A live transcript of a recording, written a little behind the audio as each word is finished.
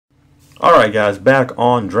Alright guys, back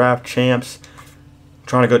on Draft Champs.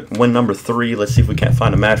 Trying to go win number 3. Let's see if we can't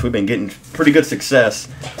find a match. We've been getting pretty good success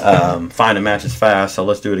finding matches fast, so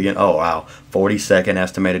let's do it again. Oh wow, 40-second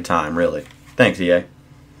estimated time, really. Thanks, EA.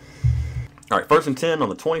 Alright, 1st and 10 on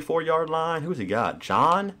the 24-yard line. Who's he got?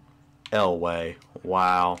 John Elway.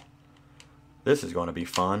 Wow. This is going to be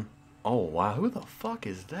fun. Oh wow, who the fuck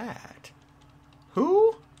is that?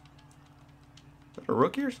 Who? Is that a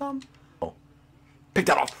rookie or something? Oh. Pick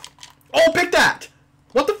that off. Oh, pick that!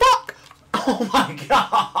 What the fuck? Oh my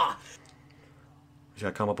god! You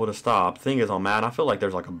gotta come up with a stop. Thing is, on Madden, I feel like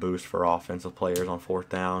there's like a boost for offensive players on 4th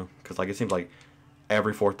down. Because like it seems like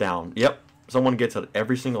every 4th down, yep, someone gets it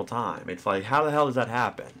every single time. It's like, how the hell does that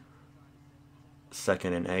happen?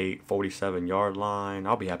 2nd and 8, 47-yard line.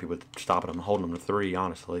 I'll be happy with stopping them and holding them to 3,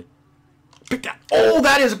 honestly. Pick that! Oh,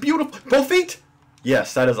 that is beautiful! Both feet?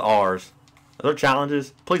 Yes, that is ours. Are there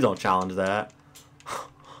challenges? Please don't challenge that.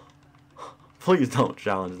 Please don't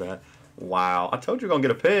challenge that. Wow. I told you you're going to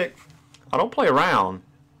get a pick. I don't play around.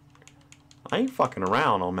 I ain't fucking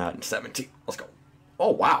around on Madden 17. Let's go.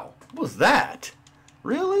 Oh, wow. What was that?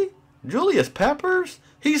 Really? Julius Peppers?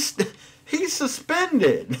 He's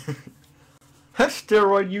suspended. That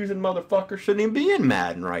steroid-using motherfucker shouldn't even be in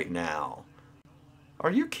Madden right now.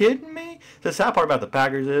 Are you kidding me? The sad part about the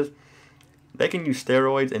Packers is they can use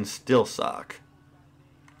steroids and still suck.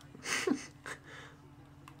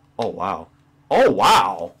 Oh, wow. Oh,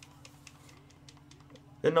 wow.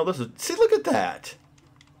 Didn't know this was... See, look at that.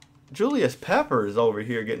 Julius Peppers over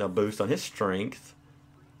here getting a boost on his strength.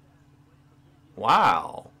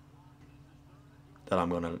 Wow. That I'm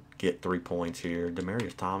going to get 3 points here.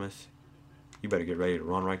 Demaryius Thomas. You better get ready to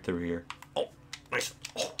run right through here. Oh, nice.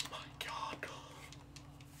 Oh, my God.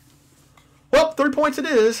 Well, 3 points it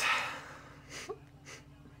is.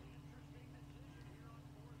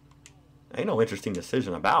 Ain't no interesting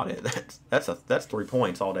decision about it. That's 3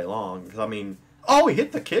 points all day long. Because I mean, oh, he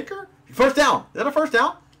hit the kicker. 1st down. Is that a 1st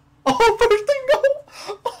down? Oh, 1st and goal.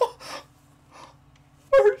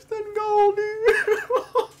 Oh, 1st and goal, dude.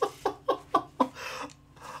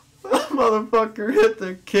 That motherfucker hit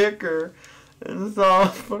the kicker. And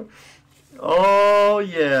so, oh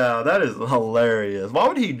yeah, that is hilarious. Why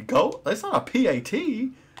would he go? That's not a PAT.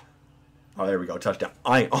 Oh, there we go. Touchdown.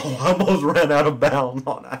 I almost ran out of bounds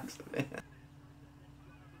on accident.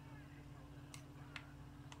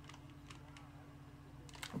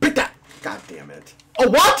 Pick that! God damn it. Oh,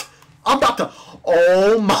 what? I'm about to...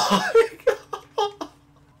 Oh, my God.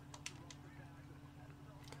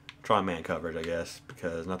 Try man coverage, I guess,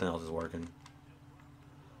 because nothing else is working.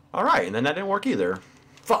 All right, and then that didn't work either.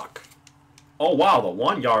 Fuck. Oh, wow, the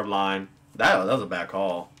 1-yard line. That was a bad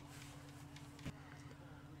call.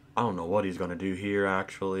 I don't know what he's going to do here,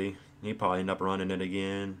 actually. He probably end up running it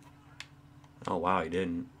again. Oh, wow, he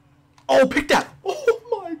didn't. Oh, pick that! Oh,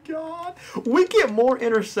 my God. We get more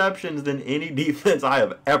interceptions than any defense I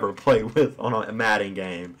have ever played with on a Madden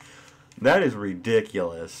game. That is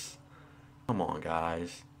ridiculous. Come on,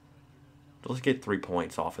 guys. Let's get 3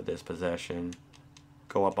 points off of this possession.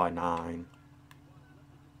 Go up by 9.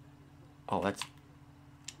 Oh, that's...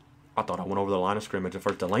 I thought I went over the line of scrimmage at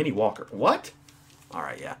first. Delaney Walker. What? All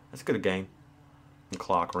right, yeah, that's a good game. The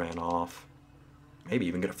clock ran off. Maybe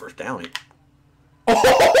even get a 1st down.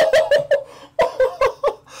 Oh!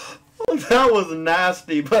 That was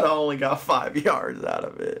nasty, but I only got 5 yards out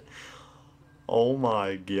of it. Oh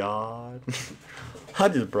my God. I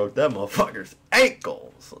just broke that motherfucker's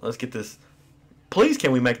ankles. Let's get this. Please,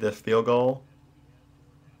 can we make this field goal?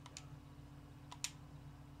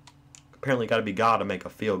 Apparently got to be God to make a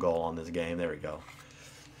field goal on this game. There we go.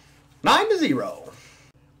 9-0.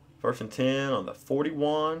 1st and 10 on the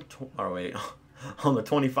 41. Oh, wait. On the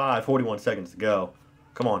 25. 41 seconds to go.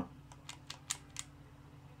 Come on.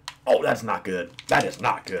 Oh, that's not good. That is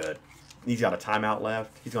not good. He's got a timeout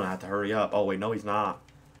left. He's going to have to hurry up. Oh, wait. No, he's not.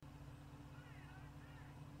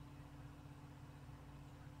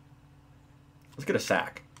 Let's get a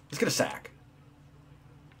sack. Let's get a sack.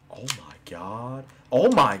 Oh, my God.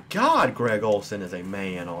 Oh, my God. Greg Olsen is a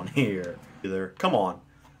man on here. Come on.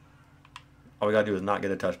 All we got to do is not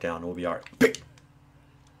get a touchdown, and we'll be all right. Pick.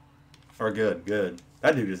 Or good, good.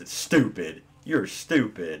 That dude is stupid. You're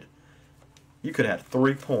stupid. You could have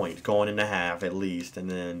 3 points going into half at least,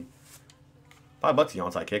 and then $5 he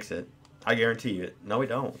onside kicks it. I guarantee you it. No, we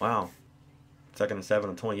don't. Wow. 2nd and 7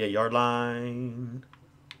 on 28-yard line.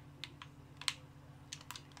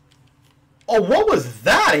 Oh, what was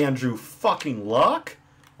that, Andrew fucking Luck?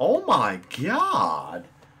 Oh, my God.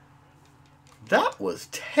 That was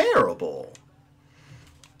terrible.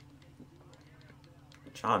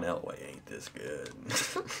 John Elway ain't this good.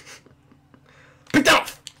 Pick that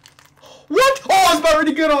off! Oh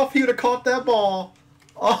pretty good off. He would have caught that ball.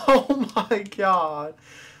 Oh my God.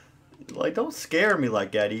 Like, don't scare me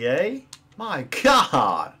like that, EA. My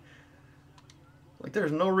God. Like,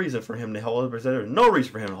 there's no reason for him to hold. There's no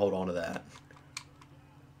reason for him to hold on to that.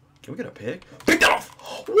 Can we get a pick? Pick that off.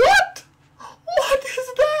 What? What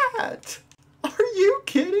is that? Are you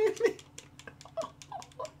kidding me?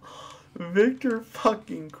 Victor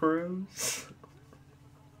fucking Cruz.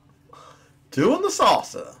 Doing the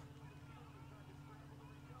salsa.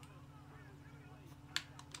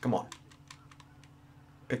 Come on.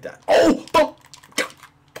 Pick that. Oh! Oh!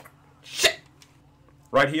 Shit!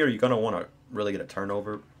 Right here, you're going to want to really get a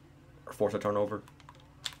turnover. Or force a turnover.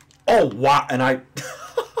 Oh, wow. And I...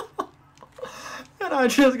 and I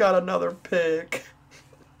just got another pick.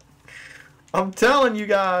 I'm telling you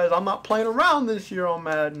guys, I'm not playing around this year on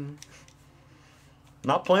Madden.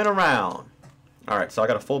 Not playing around. Alright, so I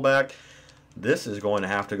got a fullback. This is going to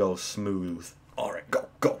have to go smooth. Alright, go,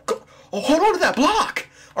 go, go. Oh, hold on to that block.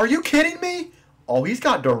 Are you kidding me? Oh, he's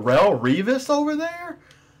got Darrelle Revis over there?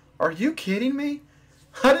 Are you kidding me?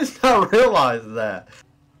 I did not realize that.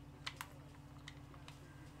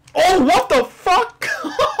 Oh, what the fuck?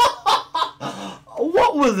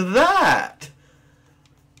 What was that?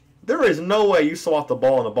 There is no way you swat the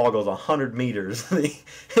ball and the ball goes 100 meters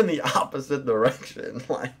in the opposite direction.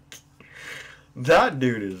 Like, that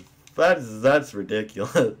dude is... That's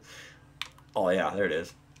ridiculous. Oh, yeah, there it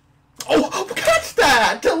is. Oh, catch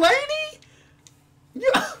that! Delaney?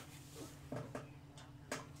 Yeah.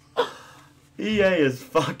 EA is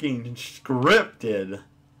fucking scripted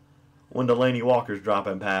when Delaney Walker's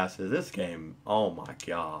dropping passes. This game, oh my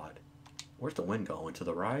God. Where's the wind going? To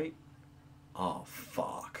the right? Oh,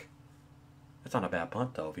 fuck. That's not a bad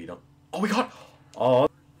punt, though, if you don't... Oh, we got... Oh,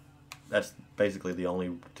 that's basically the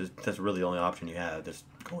only... That's really the only option you have, just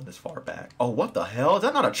going this far back. Oh, what the hell? Is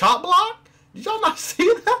that not a chop block? Did y'all not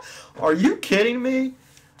see that? Are you kidding me?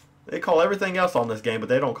 They call everything else on this game, but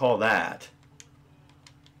they don't call that.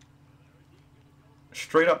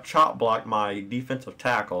 Straight up chop block my defensive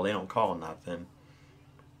tackle. They don't call nothing.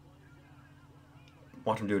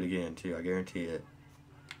 Watch him do it again, too. I guarantee it.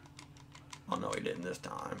 Oh, no, he didn't this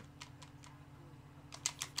time.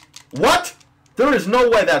 What? There is no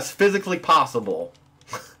way that's physically possible.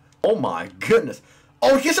 Oh, my goodness.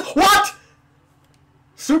 Oh, he's... What?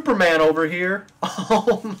 Superman over here.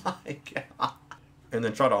 Oh, my God. And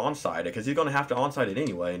then try to onside it, because he's going to have to onside it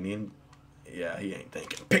anyway. I mean, yeah, he ain't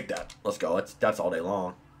thinking. Pick that. Let's go. That's all day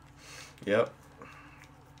long. Yep.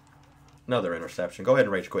 Another interception. Go ahead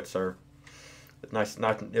and rage quit, sir. It was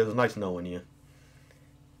nice knowing you.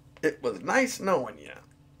 It was nice knowing you.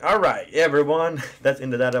 All right, everyone. That's the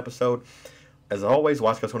end of that episode. As always,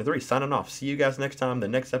 WatchGuys23 signing off. See you guys next time. The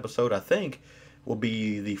next episode, I think, will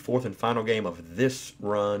be the fourth and final game of this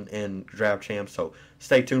run in Draft Champs. So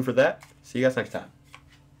stay tuned for that. See you guys next time.